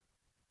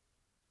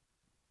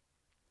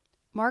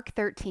Mark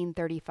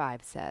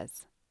 13:35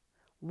 says,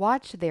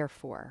 "Watch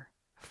therefore,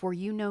 for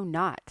you know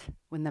not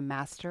when the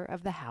master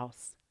of the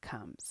house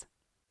comes."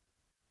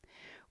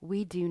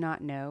 We do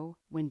not know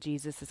when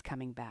Jesus is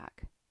coming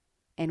back,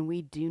 and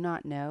we do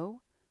not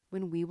know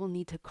when we will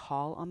need to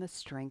call on the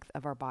strength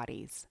of our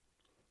bodies.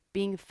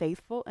 Being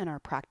faithful in our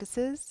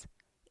practices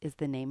is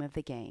the name of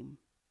the game.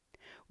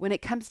 When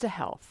it comes to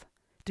health,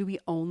 do we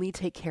only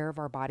take care of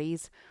our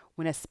bodies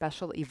when a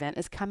special event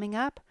is coming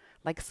up,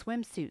 like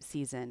swimsuit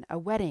season, a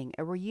wedding,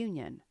 a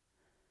reunion?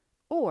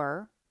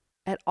 Or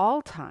at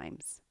all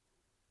times,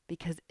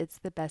 because it's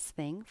the best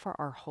thing for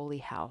our holy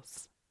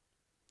house?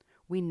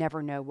 We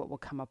never know what will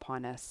come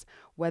upon us,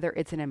 whether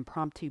it's an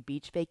impromptu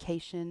beach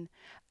vacation,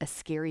 a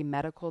scary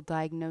medical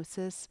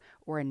diagnosis,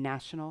 or a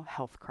national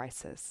health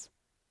crisis.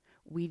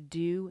 We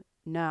do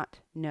not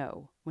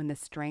know when the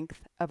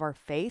strength of our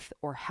faith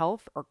or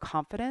health or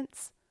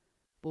confidence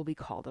will be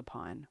called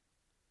upon.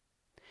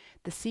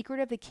 The secret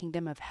of the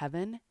kingdom of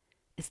heaven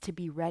is to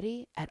be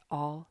ready at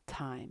all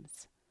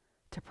times,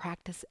 to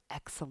practice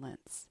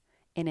excellence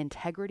and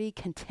integrity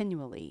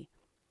continually.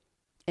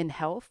 In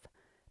health,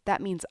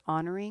 that means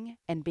honoring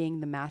and being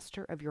the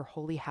master of your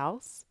holy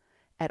house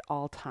at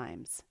all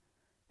times,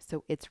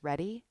 so it's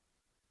ready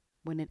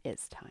when it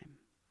is time.